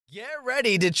Get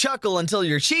ready to chuckle until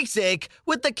your cheeks ache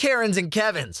with the Karens and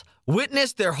Kevins.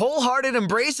 Witness their wholehearted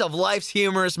embrace of life's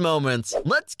humorous moments.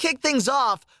 Let's kick things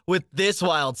off with this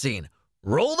wild scene.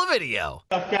 Roll the video.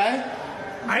 Okay?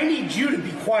 I need you to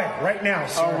be quiet right now,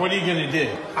 sir. Oh, what are you going to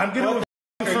do? I'm going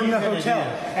to from the hotel,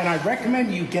 and I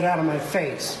recommend you get out of my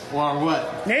face. Or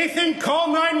what? Nathan, call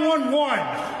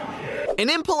 911. An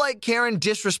impolite Karen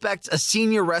disrespects a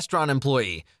senior restaurant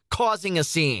employee, causing a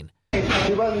scene.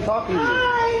 He wasn't talking to you.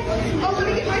 Hi. Oh, let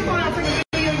me get my phone out for the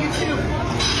video, you too.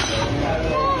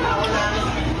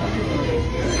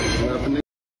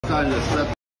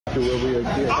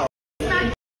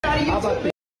 How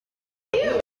about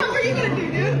what are you gonna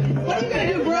do, dude? What are you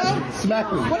gonna do, bro?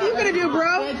 Smack me. What are you gonna do,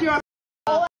 bro? You're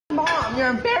a mom. You're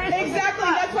embarrassing. Exactly.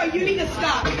 That's why you need to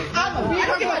stop. I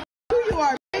don't give a who you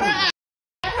are.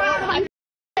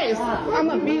 I'm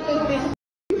gonna beat this bitch.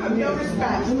 You have no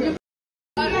respect.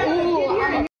 Ooh,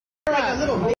 I'm like a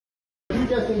little bitch.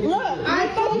 Look, I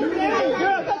told you that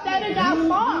girl cut that in that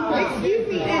mom. Excuse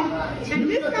me, and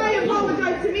this guy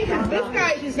apologized to me because this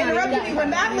guy interrupted me when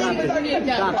that lady was already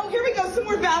done. Oh, here we go, some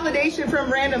more validation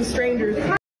from random strangers.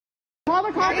 Call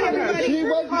the cops, everybody.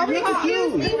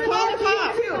 Excuse me, call the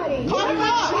cops. Call the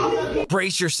cops.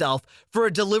 Brace yourself for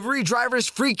a delivery driver's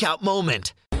freakout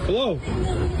moment. Hello?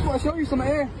 I'll show you some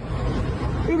air.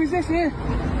 Who is this here?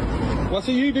 What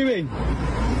are you doing?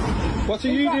 What are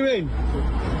you doing?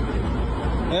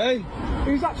 Hey?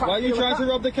 Who's that? Why are you trying to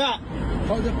rob the cat?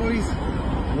 Call the police.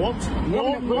 What?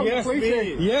 No, Yes,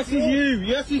 me. Yes, it's you.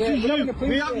 Yes, it's you. the police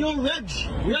We have your reg.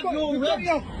 We have your reg.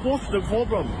 What's the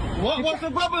problem? What's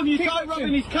the problem? You tried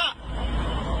robbing his cat.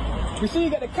 You see, you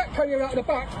get the cat carrier out of the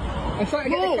back and try to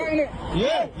get the cat in it.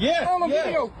 Yeah. All on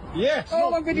video. Yes.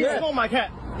 All on video. It's not my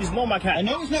cat. It's not my cat. I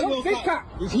know it's not your This cat. cat.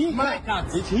 It's his My cat.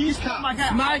 cat. It's his cat. My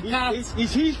cat. My cat.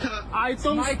 It's his cat. I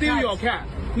don't steal your cat.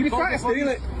 You be trying to steal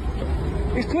it.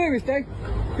 It's clear as day.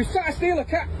 You trying to steal a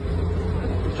cat.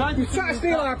 You trying to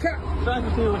steal our cat. Trying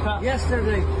to steal the cat.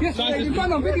 Yesterday, you've got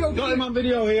him on video. Got him on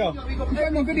video here. You've got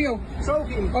him on video. Show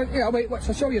him. Oh, yeah, wait, watch,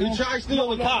 I'll show you He now. tried to steal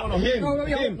the cat.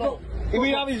 Him. Him. We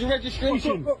have his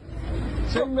registration. Look,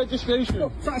 Same registration.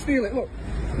 trying to steal it, look.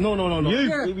 No. You.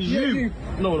 Yeah, It was yeah, you.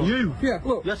 No. You. Yeah,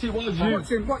 look. Yes, it was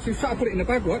you. Watch him, try to put it in the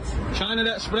bag, watch. China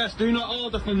Express, do not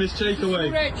order from this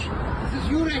takeaway. This is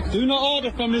you, Rex. Do not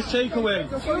order from this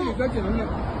takeaway. I'll show you, judging him,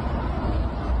 yeah.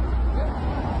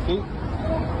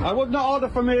 I would not order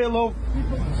from here, love.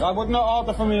 I would not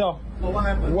order from here. Well, what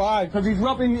happened? Why? Because he's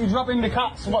robbing the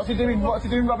cats. What's he doing? What's he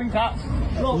doing robbing cats?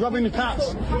 He's robbing the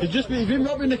cats. He's been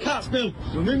robbing the cats, Bill.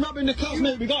 He's been robbing the cats,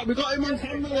 mate. We got him on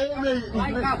camera here, mate. He's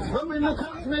been robbing the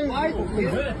cats,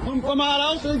 mate. From our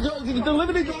house, he's the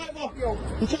delivery driver.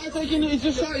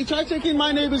 He tried taking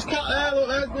my neighbour's cat.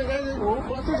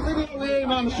 What's this video here,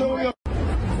 man? I'll show you.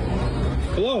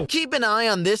 Hello? Keep an eye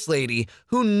on this lady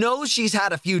who knows she's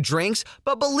had a few drinks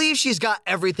but believes she's got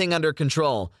everything under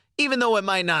control, even though it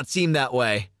might not seem that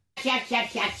way.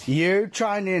 Yes. You're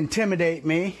trying to intimidate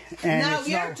me, and No,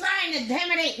 you're trying to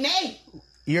intimidate me.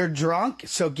 you're drunk,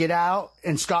 so get out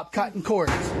and stop cutting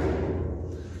cords.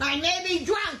 I may be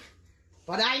drunk,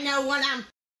 but I know what I'm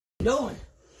doing.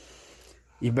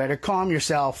 You better calm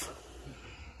yourself.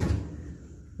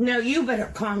 No, you better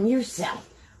calm yourself.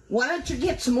 Why don't you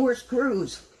get some more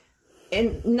screws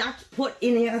and not put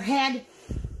in your head,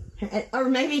 or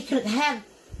maybe you could have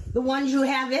the ones you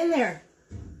have in there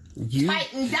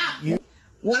tightened up.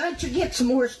 Why don't you get some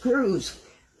more screws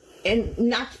and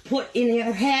not put in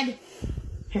your head,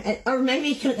 or maybe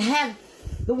you could have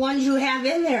the ones you have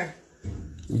in there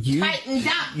tightened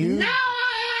up. No,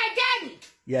 I didn't.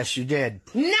 Yes, you did.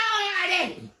 No, I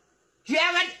didn't. Do you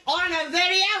have it on a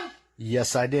video?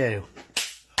 Yes, I do.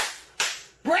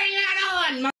 Bring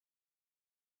it on.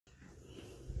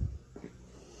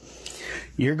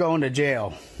 You're going to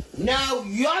jail. No,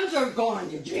 you're going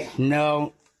to jail.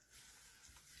 No.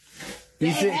 They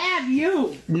have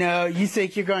you. No, you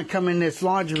think you're going to come in this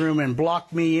laundry room and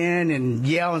block me in and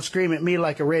yell and scream at me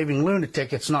like a raving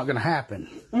lunatic? It's not going to happen.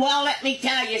 Well, let me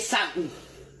tell you something.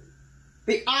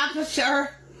 The officer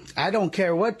I don't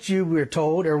care what you were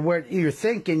told or what you're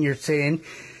thinking you're saying.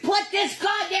 put this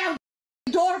goddamn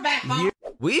door back on.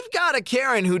 We've got a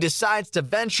Karen who decides to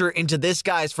venture into this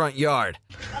guy's front yard.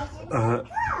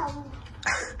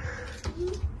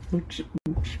 She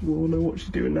will know what she's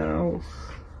doing now.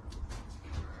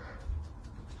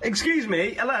 Excuse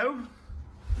me, hello?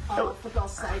 Oh, for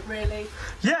God's sake, really?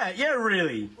 Yeah,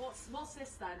 really. What's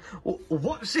this then?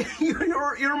 What's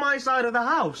you're on my side of the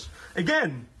house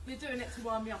again? You're doing it to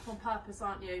wind me up on purpose,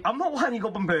 aren't you? I'm not winding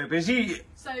up on purpose.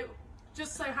 So,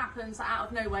 just so happens that out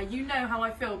of nowhere, you know how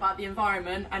I feel about the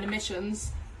environment and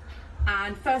emissions.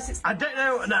 And first it's... I don't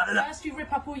know. No. First you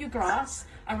rip up all your grass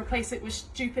and replace it with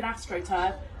stupid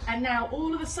AstroTurf, and now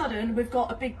all of a sudden we've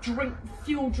got a big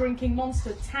fuel drinking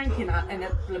monster tanking that in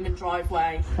a blooming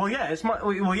driveway. Well, yeah, it's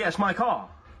my car.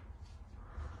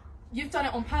 You've done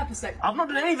it on purpose, though. I've not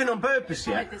done anything on purpose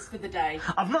You've yet. hired this for the day.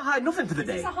 I've not hired nothing for the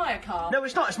day. It's a hire car. No,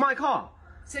 it's not. It's my car.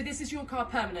 So this is your car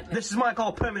permanently. This is my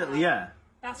car permanently. Yeah.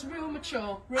 That's real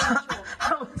mature. Real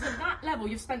mature. To that level,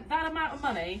 you've spent that amount of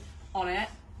money on it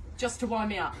just to wind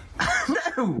me up.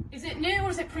 No. Is it new or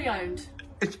is it pre-owned?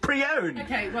 It's pre-owned.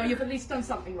 Okay, well you've at least done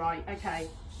something right. Okay.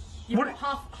 You've got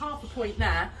half a point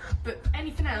there, but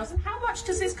anything else? How much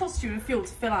does this cost you in fuel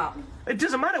to fill up? It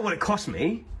doesn't matter what it costs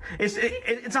me. It's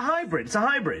a hybrid. It's a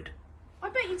hybrid. I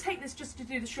bet you take this just to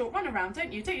do the short run around,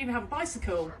 don't you? You don't even have a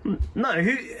bicycle. No,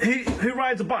 who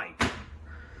rides a bike?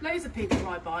 Loads of people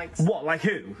ride bikes. What, like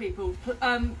who? People,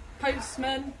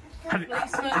 postmen,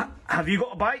 policemen. Have you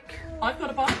got a bike? I've got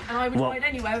a bike, and I would ride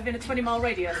anywhere within a 20-mile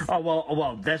radius. Oh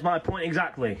well, there's my point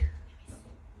exactly.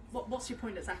 What's your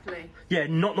point exactly? Yeah,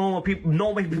 not normal people.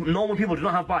 Normal people do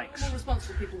not have bikes. More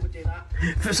responsible people would do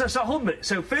that. So hold a minute.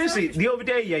 So firstly, the other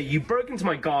day, yeah, you broke into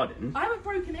my garden. I haven't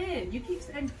broken in. You keep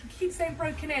saying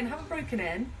broken in. I haven't broken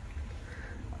in.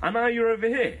 And now you're over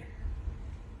here.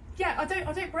 Yeah,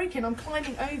 I don't break in. I'm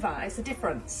climbing over. It's a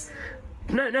difference.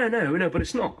 No, but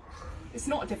it's not. It's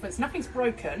not a difference. Nothing's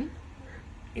broken.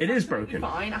 It is broken.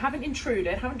 Fine. I haven't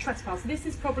intruded. Haven't trespassed. This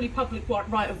is probably public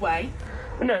right of way.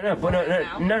 No, but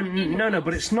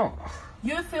it's not.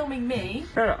 You're filming me.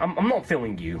 No, I'm not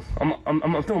filming you.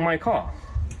 I'm filming my car.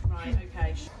 Right.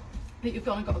 Okay. That you've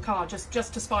gone and got a car just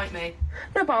to spite me.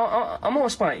 No, but I'm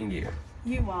not spiting you.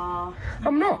 You are.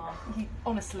 I'm not.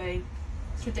 Honestly,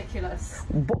 it's ridiculous.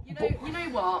 You know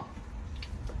what?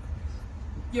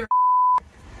 You're.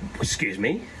 Excuse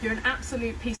me. You're an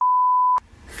absolute piece.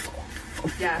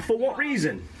 Yeah. For what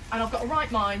reason? And I've got a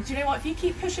right mind. Do you know what? If you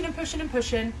keep pushing and pushing and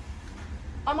pushing,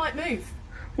 I might move.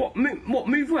 What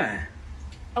move where?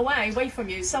 Away from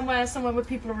you. Somewhere where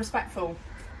people are respectful.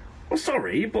 Well,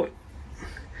 sorry, but...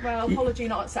 Well, apology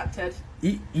not accepted.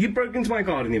 You broke into my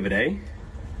garden the other day.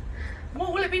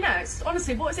 What will it be next?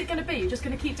 Honestly, what is it going to be? You're just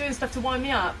going to keep doing stuff to wind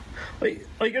me up? Are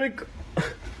you going to...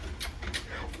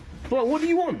 Well, what do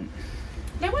you want?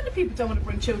 No wonder people don't want to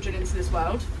bring children into this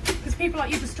world. Because people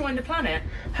like you destroying the planet.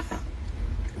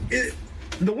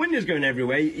 The wind is going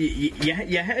everywhere.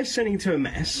 Your hair's turning into a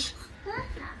mess.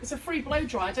 It's a free blow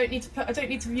dry. I don't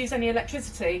need to use any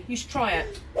electricity. You should try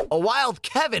it. A wild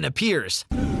Kevin appears.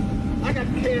 I got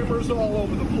cameras all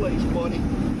over the place, buddy.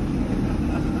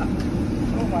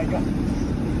 Oh my God.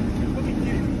 Look at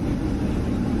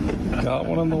you. Got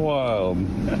one in the wild.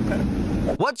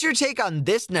 What's your take on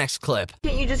this next clip?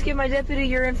 Can't you just give my deputy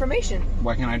your information?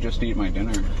 Why can't I just eat my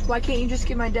dinner? Why can't you just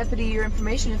give my deputy your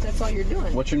information if that's all you're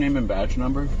doing? What's your name and badge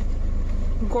number?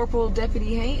 I'm Corporal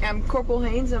Deputy Haynes. I'm Corporal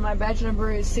Haynes, and my badge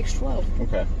number is 612.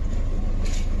 Okay.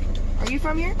 Are you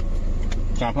from here?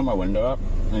 Can I put my window up?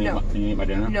 No. You eat my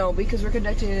dinner? No, because we're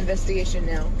conducting an investigation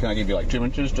now. Can I give you like 2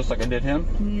 inches, just like I did him?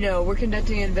 No, we're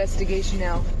conducting an investigation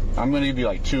now. I'm going to give you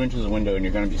like 2 inches of window, and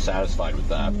you're going to be satisfied with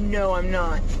that. No, I'm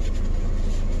not.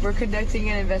 We're conducting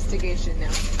an investigation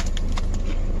now.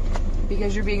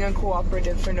 Because you're being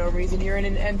uncooperative for no reason. You're in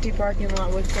an empty parking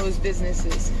lot with closed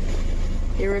businesses.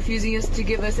 You're refusing us to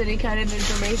give us any kind of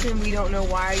information. We don't know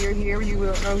why you're here. We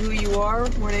don't know who you are.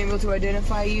 We're unable to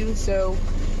identify you, so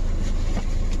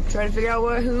try to figure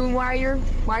out who and why you're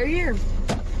here.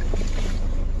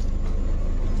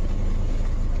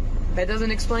 That doesn't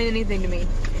explain anything to me.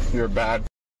 You're a bad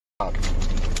cop.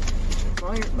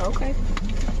 Well, okay.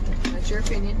 That's your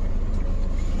opinion.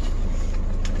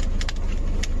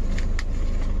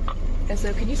 And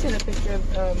so, can you send a picture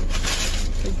of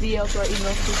the DL to our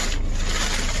email, please?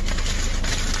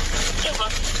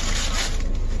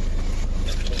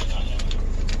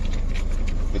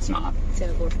 It's not.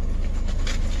 Send it over.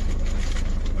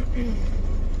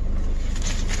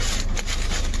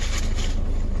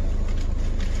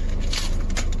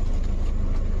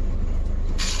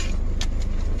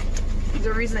 Is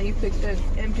there a reason that you picked an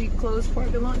empty, closed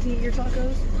parking lot to eat your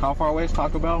tacos? How far away is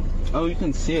Taco Bell? Oh, you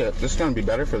can see it. This is going to be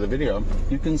better for the video.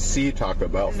 You can see Taco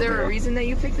Bell. Is there a reason that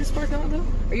you picked this parking lot, though?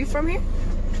 Are you from here?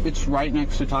 It's right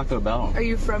next to Taco Bell. Are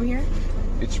you from here?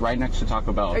 It's right next to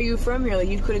Taco Bell. Are you from here? Like,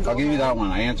 you couldn't go I'll give you that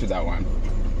one. I answered that one.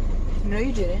 No,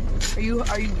 you didn't. Are you,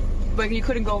 like, you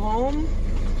couldn't go home?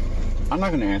 I'm not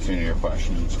going to answer any of your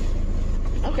questions.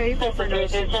 Okay, you go for another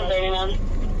supervisor.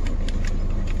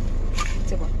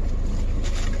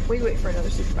 We wait for another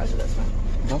supervisor, that's fine.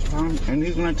 That's fine. And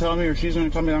he's going to tell me, or she's going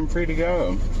to tell me I'm free to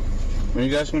go. When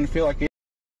you guys going to feel like it.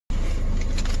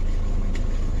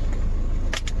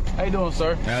 Hey, you doing,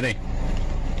 sir? Howdy.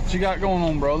 What you got going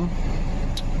on, brother?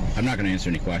 I'm not going to answer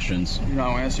any questions. You're not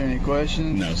going to answer any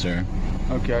questions? No, sir.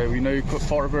 Okay, we know you're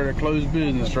part of a closed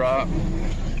business, right?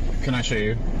 Can I show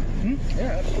you? Yeah,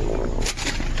 absolutely.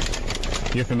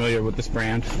 You're familiar with this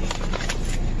brand?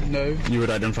 No. You would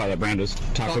identify that brand as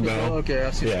Taco Bell? Okay,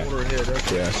 I see the order ahead.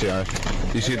 Okay. Yeah, see,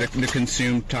 you see the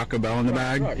consumed Taco Bell in the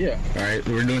bag? Right, yeah. All right,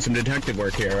 we're doing some detective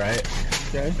work here, right?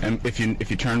 Okay. And if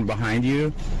you turn behind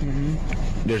you,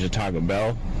 there's a Taco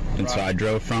Bell, and so I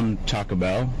drove from Taco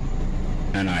Bell,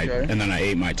 and then I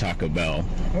ate my Taco Bell.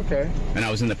 Okay. And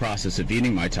I was in the process of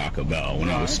eating my Taco Bell when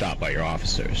I was stopped by your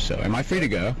officers. So, am I free to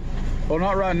go? Well,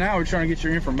 not right now. We're trying to get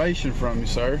your information from you,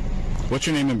 sir. What's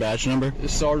your name and badge number?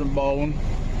 It's Sergeant Baldwin.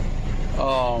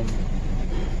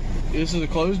 This is a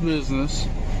closed business.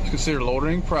 It's considered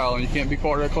loitering and prowling. You can't be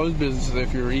part of that closed business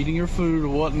if you're eating your food or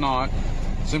whatnot.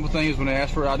 Simple thing is when they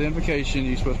ask for identification,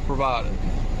 you're supposed to provide it.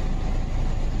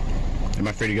 Am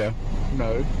I free to go?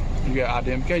 No. You got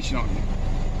identification on you.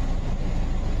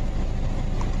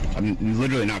 I'm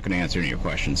literally not going to answer any of your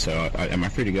questions, so am I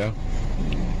free to go? All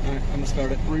right, I'm going to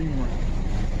start it.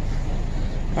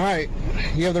 All right.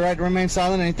 You have the right to remain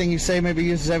silent. Anything you say may be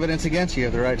used as evidence against you. You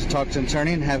have the right to talk to an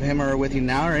attorney and have him or her with you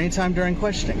now or anytime during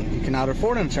questioning. You cannot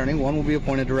afford an attorney. One will be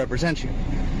appointed to represent you.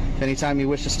 If anytime you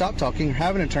wish to stop talking or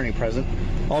have an attorney present,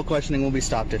 all questioning will be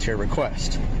stopped at your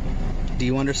request. Do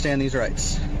you understand these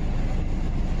rights?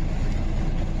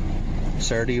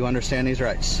 Sir, do you understand these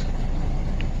rights?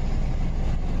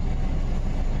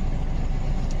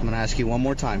 I'm going to ask you one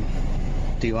more time.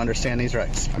 Do you understand these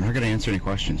rights? I'm not going to answer any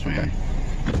questions, man. Okay.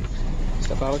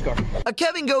 Step out of the car. A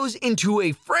Kevin goes into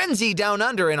a frenzy down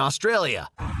under in Australia.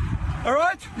 All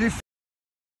right?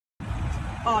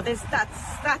 Oh,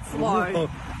 that's low.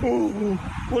 Oh,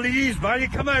 well, he is, mate. He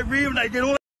come over here and they get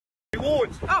all the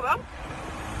rewards. Oh, well.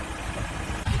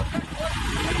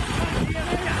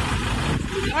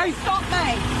 Hey, stop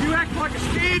me. You act like a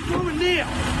scared woman now.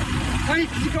 Hey,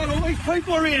 you got all these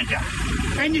people around you.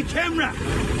 And your camera.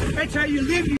 That's how you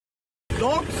live, you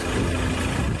dogs.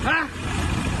 Huh?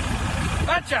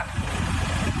 Gotcha.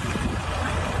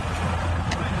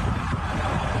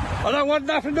 I don't want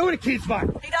nothing to do with the kids, mate.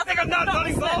 They got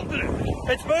nothing involved in it.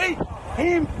 It's me,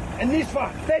 him, and this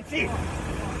one. That's it.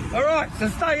 All right, so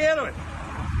stay out of it.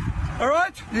 All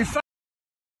right? You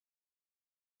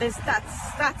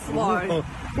That's low.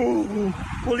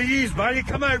 Well, he is, mate. He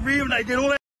come over here and they get all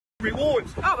that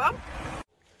rewards. Oh, well.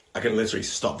 I can literally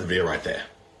stop the video right there.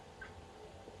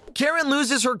 Karen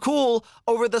loses her cool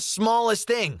over the smallest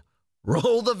thing.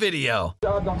 Roll the video.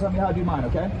 Don't tell me how to do mine,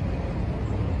 okay?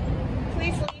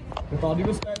 Please leave. With all due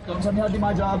respect, don't tell me how to do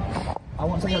my job. I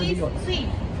won't tell you how to do yours. Leave. I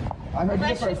heard you the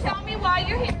Unless you first tell time. me why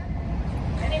you're here.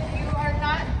 And if you are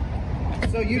not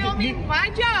filming my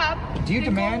job, Do you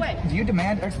then go away.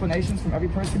 demand explanations from every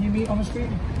person you meet on the street?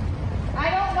 I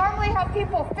don't normally have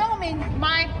people filming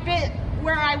my bit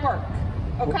where I work.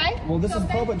 Okay? Well, this is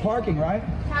public parking, right?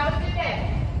 How's your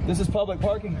day? This is public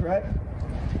parking, correct?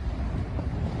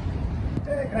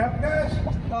 Hey, can I help you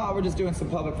guys? No, we're just doing some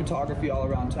public photography all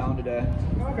around town today.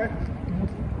 Okay.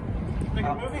 Make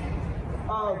a movie?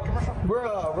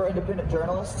 We're independent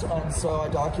journalists, and so I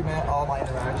document all my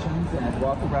interactions and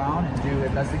walk around and do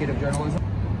investigative journalism.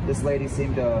 This lady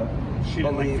seemed to she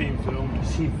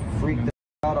freaked the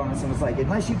out on us and was like,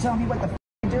 unless you tell me what the f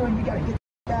you're doing, you gotta get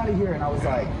the out of here. And I was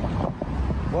like,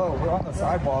 whoa, we're on the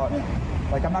sidewalk.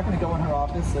 Like, I'm not gonna go in her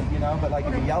office, and, you know, but like,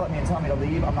 if you yell at me and tell me to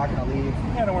leave, I'm not gonna leave.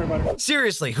 Yeah, don't worry about it.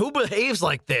 Seriously, who behaves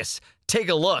like this? Take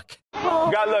a look.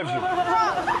 God loves you.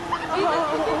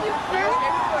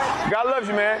 God loves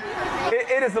you, man.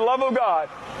 It is the love of God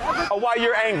of why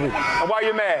you're angry and why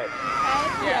you're mad.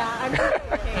 Yeah, I'm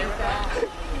okay with that.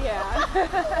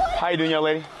 Yeah. How you doing, young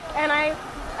lady? And I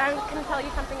can tell you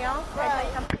something else. Can I tell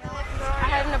you something else? I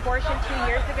had an abortion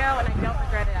 2 years ago, and I don't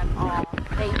regret it at all.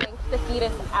 They yanked the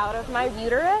fetus out of my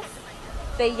uterus.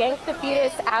 They yanked the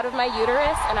fetus out of my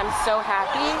uterus, and I'm so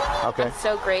happy. Okay. I'm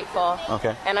so grateful.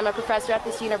 Okay. And I'm a professor at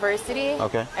this university.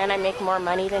 Okay. And I make more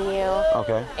money than you.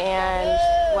 Okay.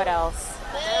 And what else?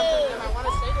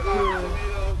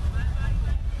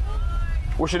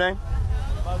 What's your name?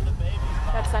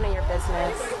 That's none of your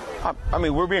business. I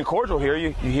mean, we're being cordial here.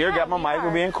 You here? Got my mic.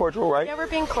 We're being cordial, right? Yeah, we're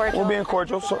being cordial. We're being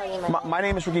cordial. So, my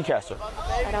name is Ricky Castor.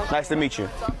 Nice to meet you.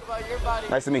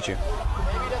 Nice to meet you.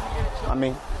 I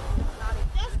mean,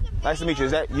 nice to meet you.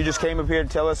 Is that you just came up here to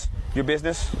tell us your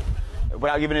business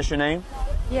without giving us your name?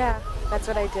 Yeah, that's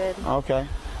what I did. Okay.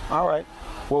 All right.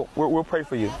 Well, we'll pray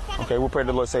for you. Okay, we'll pray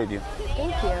the Lord save you.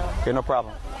 Thank you. Okay, no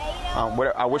problem.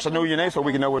 I wish I knew your name so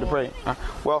we can know where to pray.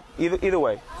 Well, either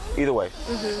way,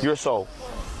 Mm-hmm. your soul.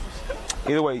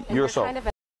 Either way, your soul. Kind of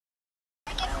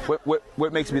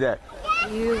What makes me that?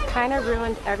 You kind of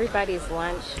ruined everybody's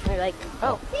lunch. You're like,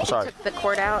 oh, I'm sorry. You took the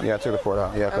cord out? Yeah, I took the cord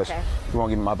out. Yeah, because Okay. you won't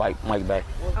give me my mic back.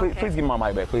 Please, Okay. please give me my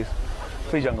mic back, please.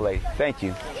 Please, young lady. Thank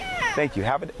you. Thank you.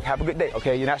 Have a good day.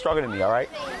 Okay, you're not stronger than me. All right.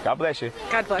 God bless you.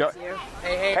 God bless you.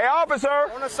 Hey, officer!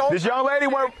 This young lady,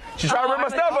 she's trying to rip my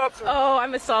stuff up. Oh,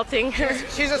 I'm assaulting her.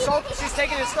 She's assaulting. She's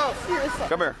taking his stuff.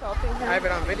 Come here. I have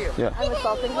it on video. Yeah. I'm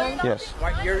assaulting him? Yes.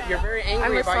 Why, you're very angry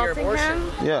I'm about your assaulting abortion.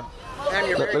 him? Yeah. Ma'am,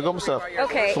 you're very Let go of my angry stuff. about your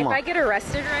Okay, Come if on. I get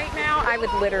arrested right now, I would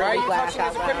Why are literally you lash touching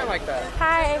his out equipment loud. like that?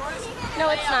 Hi. No,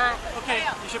 it's not. Okay,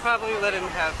 you should probably let him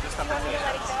have the stuff. Let it go?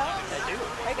 I do.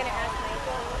 Are you going to ask me?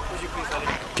 Would you please let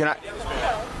him? Can I?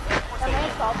 Am I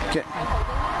assaulting?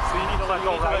 So you need to let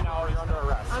go right now or you're under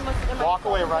arrest. Walk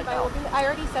away right now. I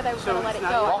already said I was going to let it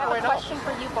go. I have a question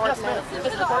for you, Boardman.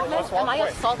 Mr. Boardman, am I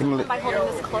assaulting him by holding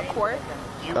this cord?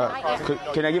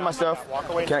 Can I get my stuff?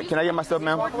 Can I get my stuff,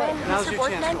 ma'am? Mr.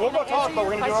 Boardman, We'll go talk, but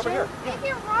we're going to do it over here.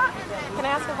 Can I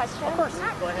ask a question? Of course.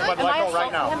 But Am let I go right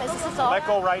assaulting now. him? Is this assault? Let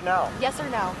go right now. Yes or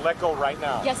no? Let go right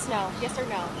now. Yes, no. Yes or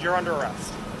no? You're under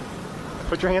arrest.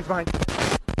 Put your hands behind you.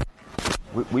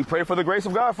 We pray for the grace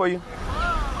of God for you.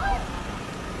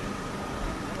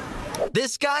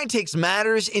 This guy takes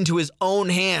matters into his own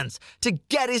hands to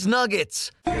get his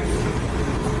nuggets. Here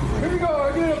we go.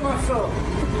 I did it myself.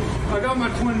 I got my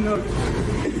twin nuggets.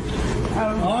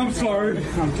 I'm sorry.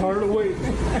 I'm tired of waiting.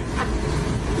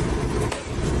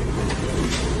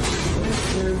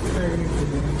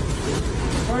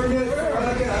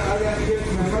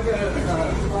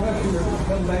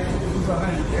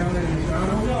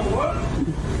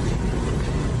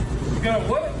 You got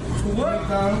what? What?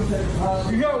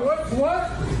 You got what? What?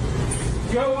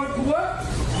 You got what? What?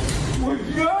 What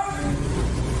you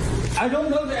got? I don't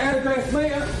know the address,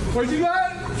 man. What you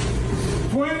got?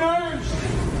 29.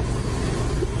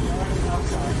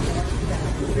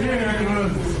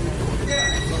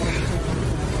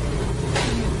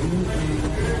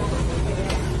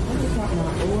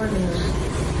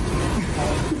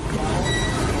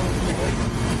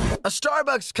 A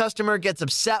Starbucks customer gets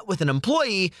upset with an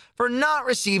employee for not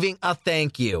receiving a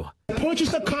thank you. I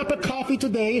purchased a cup of coffee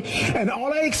today, and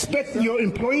all I expect your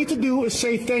employee to do is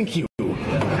say thank you.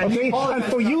 Okay? And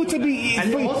for you to be...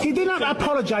 he did not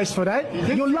apologize for that.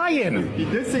 You're lying.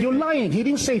 You're lying. He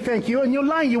didn't say thank you, and you're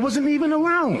lying. You wasn't even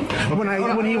around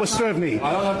when he was served me.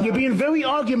 You're being very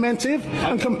argumentative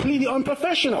and completely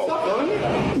unprofessional.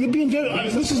 You're being very...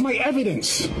 This is my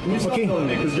evidence. Okay?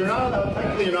 Because you're not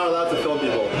allowed to film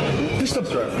people.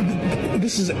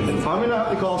 This is... I'm going to have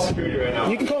to call security right now.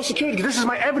 You can call security. This is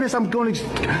my evidence I'm going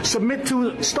to submit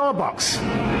to Starbucks.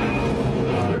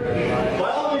 By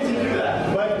all means, you do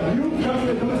that. But you come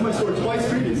to my store twice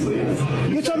previously.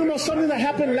 You're talking about something that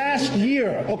happened last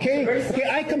year, okay? Okay,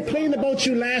 I complained about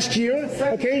you last year,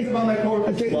 okay?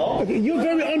 Okay, you're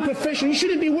very unprofessional. You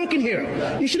shouldn't be working here.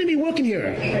 You shouldn't be working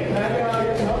here.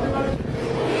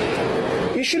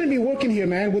 You shouldn't be working here,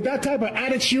 man, with that type of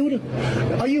attitude.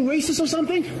 Are you racist or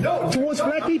something? No. Towards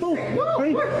black people? No.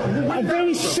 Right? A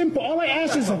very simple, all I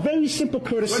ask is a very simple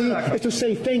courtesy is to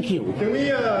say thank you. Can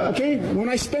we, okay? When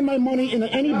I spend my money in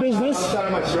any business...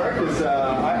 I'm not sure, because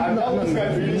I've known this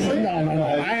guy previously. No.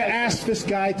 I asked this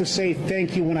guy to say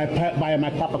thank you when I buy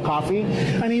my cup of coffee,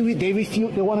 and they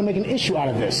refuse. They want to make an issue out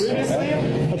of this. Seriously?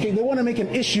 Okay, they want to make an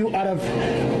issue out of...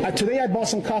 today I bought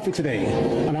some coffee today,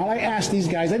 and all I ask these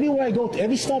guys, everywhere I go to,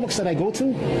 every Starbucks that I go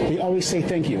to, they always say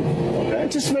thank you. Okay.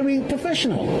 It's just very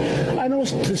professional. I know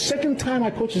it's the second time I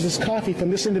purchased this coffee from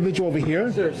this individual over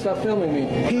here. Sir, stop filming me.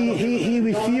 He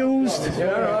refused.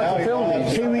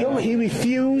 He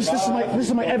refused. This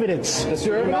is my evidence. This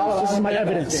is my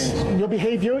evidence. Your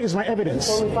behavior is my evidence.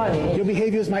 Your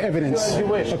behavior is my evidence.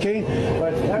 Okay.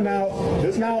 Now,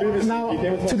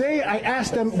 today I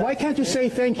asked them, why can't you say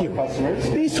thank you?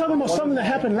 He's talking about something that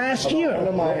happened last year.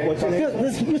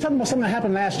 You're talking about something that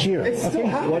happened last year.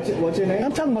 Okay? What's your name?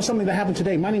 I'm talking about something that happened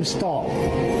today. My name's Stahl.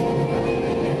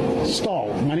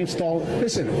 My name's Stahl.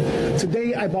 Listen,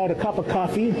 today I bought a cup of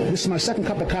coffee. This is my second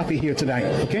cup of coffee here tonight.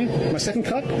 Okay? My second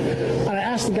cup. And I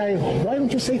asked the guy, why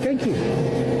don't you say thank you?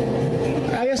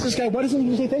 I asked this guy, why doesn't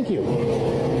he say thank you?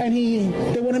 And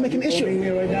they want to make an issue.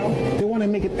 They want to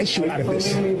make an issue out of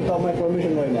this. Without my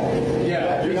permission right now.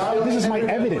 Yeah. This is my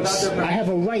evidence. I have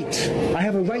a right. I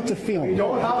have a right to film. You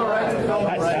don't have a right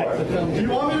to film. Do you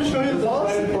want me to show you the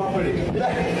policy?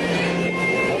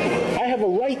 I have a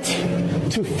right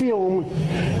to film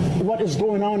what is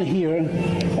going on here,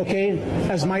 okay,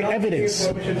 as my evidence.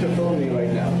 I'm not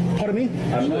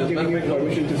giving you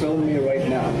permission to film me right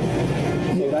now.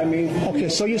 Pardon me? That means... Okay,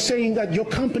 so you're saying that your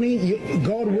company,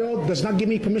 God Will, does not give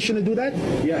me permission to do that?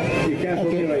 Yeah, you can't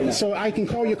book me right now. So I can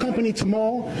call your company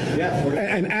tomorrow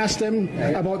and ask them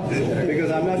about...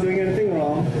 Because I'm not doing anything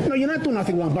wrong. No, you're not doing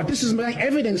nothing wrong, but this is my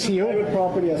evidence here. Private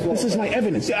property as well. This is my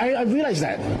evidence. I realize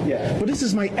that. Yeah. But this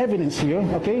is my evidence here,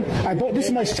 okay? This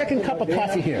is my second cup of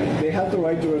coffee here. They have the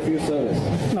right to refuse service.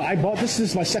 No, this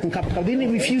is my second cup of coffee. They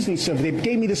didn't refuse me service. They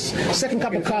gave me this second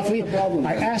cup of coffee.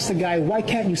 I asked the guy, why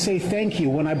can't you say thank you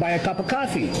when I buy a cup of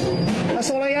coffee? That's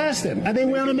all I asked him. And they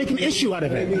went on to make an issue out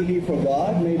of it. Maybe he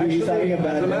forgot. Maybe he's having a bad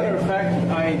day. As a matter of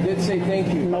fact, I did say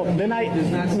thank you. No,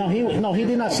 he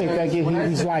did not say thank you.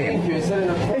 He's lying.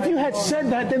 If you had said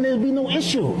that, then there'd be no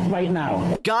issue right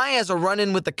now. Guy has a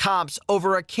run-in with the cops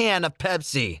over a can of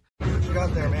Pepsi. What you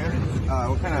got there, man?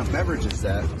 What kind of beverage is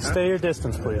that? Stay your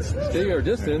distance, please. Stay your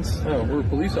distance? Oh, we're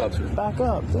police officers. Back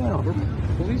up. Down. We're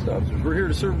police officers. We're here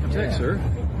to serve and protect, sir.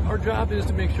 Our job is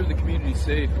to make sure the community's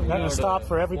safe. Is that a stop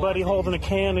for everybody holding a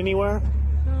can anywhere?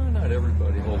 No, not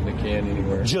everybody holding a can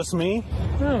anywhere. Just me?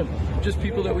 No, just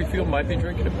people that we feel might be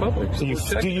drinking in public.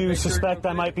 So do you suspect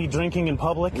I might be drinking in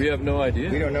public? We have no idea.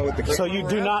 We don't know what the... So you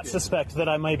do not suspect that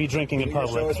I might be drinking in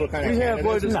public? Show us what kind of we have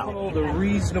what is called a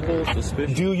reasonable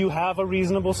suspicion. Do you have a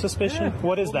reasonable suspicion? Yeah,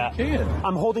 what is that? Can.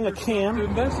 I'm holding a can. To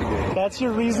investigate. That's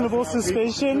your reasonable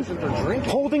suspicion?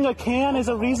 Holding a can is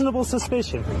a reasonable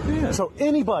suspicion. Yeah. So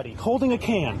anybody holding a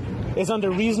can is under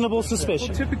reasonable suspicion.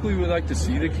 Well, typically we like to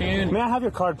see the can. May I have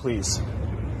your card, please?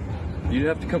 You'd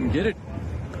have to come and get it.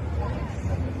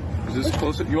 Is this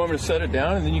close? You want me to set it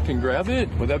down and then you can grab it?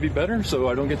 Would that be better so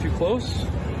I don't get too close?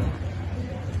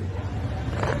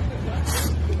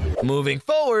 Moving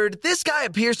forward, this guy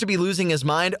appears to be losing his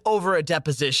mind over a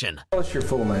deposition. Tell us your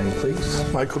full name,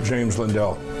 please. Michael James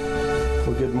Lindell.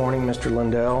 Well, good morning, Mr.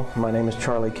 Lindell. My name is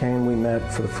Charlie Kane. We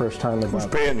met for the first time about... Who's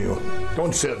paying you?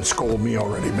 Don't sit and scold me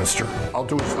already, mister. I'll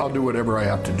do whatever I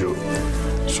have to do.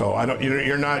 So I don't,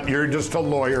 you're just a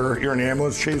lawyer. You're an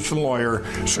ambulance chasing lawyer.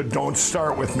 So don't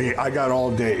start with me. I got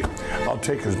all day. I'll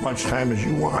take as much time as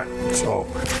you want. So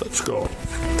let's go.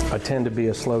 I tend to be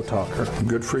a slow talker.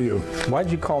 Good for you. Why'd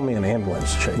you call me an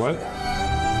ambulance chaser? What?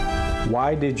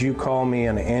 Why did you call me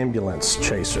an ambulance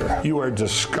chaser? You are a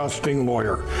disgusting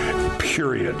lawyer.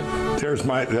 Period. That's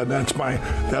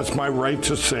my right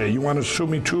to say. You want to sue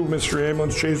me too, Mr.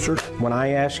 Ambulance Chaser? When I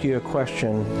ask you a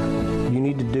question, you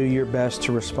need to do your best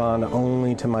to respond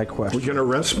only to my question. You're going to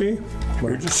arrest me?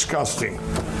 You're disgusting.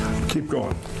 Keep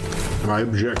going. I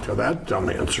object to that dumb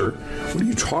answer. What are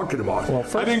you talking about? Well,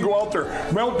 I didn't go out there,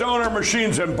 melt down our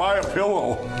machines and buy a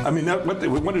pillow. I mean,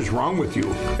 what is wrong with you?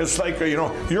 It's like,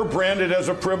 you're branded as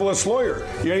a frivolous lawyer.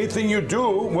 Anything you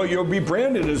do, well, you'll be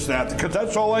branded as that, because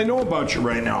that's all I know about you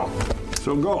right now.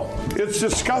 So go. It's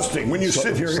disgusting when you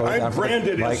sit here. I'm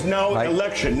branded as now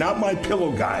election, not my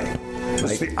pillow guy.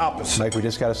 It's the opposite. Mike, we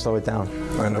just got to slow it down.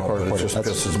 I know, but it just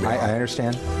pisses me off. I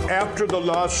understand. After the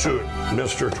lawsuit,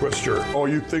 Mr. Twister,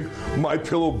 you think My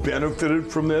Pillow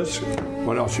benefited from this?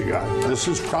 What else you got? This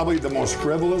is probably the most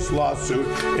frivolous lawsuit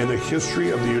in the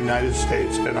history of the United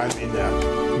States, and I mean that.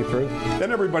 You prove?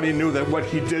 Then everybody knew that what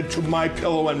he did to My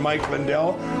Pillow and Mike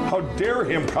Lindell, how dare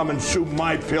him come and sue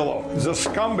My Pillow? He's a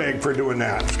scumbag for doing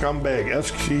that. Scumbag,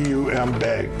 S-Q-U-M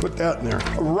bag. Put that in there.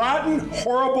 Rotten,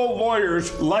 horrible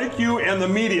lawyers like you and the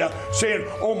media saying,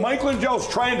 Mike Lindell's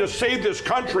trying to save this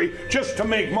country just to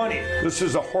make money. This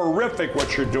is a horrific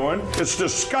what you're doing. It's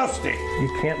disgusting.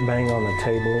 You can't bang on the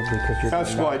table because you're...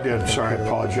 That's what I did. Sorry, I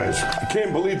apologize. I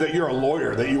can't believe that you're a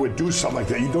lawyer, that you would do something like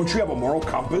that. Don't you have a moral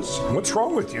compass? What's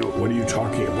wrong with you? What are you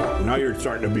talking about? Now you're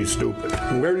starting to be stupid.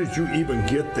 Where did you even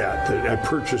get that I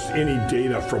purchased any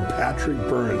data from Patrick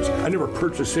Burns? I never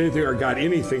purchased anything or got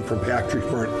anything from Patrick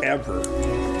Burns ever.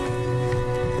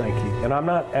 Thank you. And I'm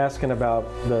not asking about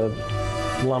the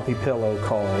lumpy pillow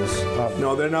calls.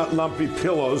 No, they're not lumpy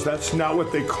pillows. That's not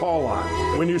what they call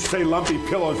on. When you say lumpy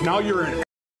pillows, now you're an...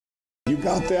 You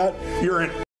got that? You're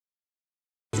an...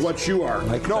 is what you are.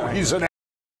 No, he's an...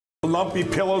 Lumpy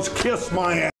pillows, kiss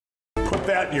my ass. Put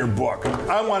that in your book.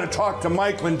 I want to talk to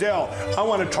Mike Lindell. I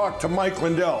want to talk to Mike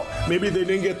Lindell. Maybe they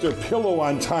didn't get their pillow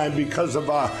on time because of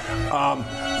the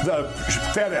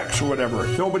FedEx or whatever.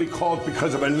 Nobody called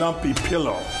because of a lumpy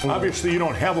pillow. Obviously, you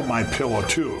don't have a My Pillow,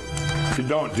 too. You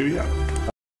don't, do you?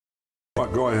 Well,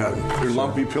 go ahead. Your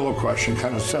lumpy pillow question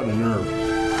kind of set a nerve.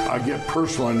 I get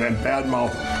personal and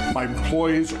badmouth my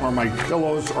employees or my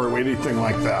pillows or anything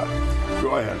like that.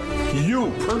 Go ahead.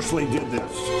 You personally did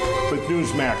this with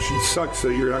Newsmax. It sucks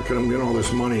that you're not going to get all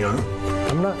this money, huh?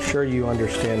 I'm not sure you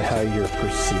understand how you're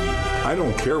perceived. I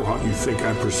don't care how you think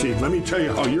I'm perceived. Let me tell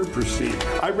you how you're perceived.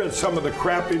 I read some of the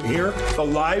crap in here, the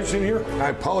lies in here. I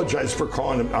apologize for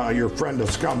calling your friend a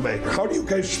scumbag. How do you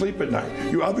guys sleep at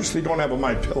night? You obviously don't have a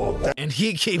MyPillow. And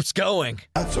he keeps going.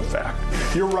 That's a fact.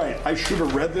 You're right. I should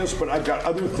have read this, but I've got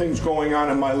other things going on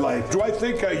in my life. Do I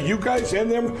think you guys and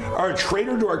them are a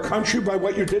traitor to our country by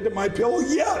what you did to MyPillow?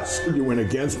 Yes. You went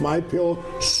against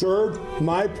MyPillow, served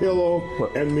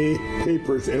MyPillow and me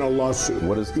papers in a lawsuit.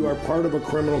 You are part of a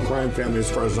criminal crime family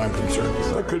as far as I'm concerned.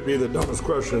 That could be the dumbest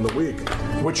question of the week.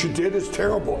 What you did is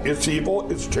terrible. It's evil.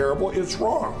 It's terrible. It's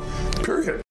wrong. Period.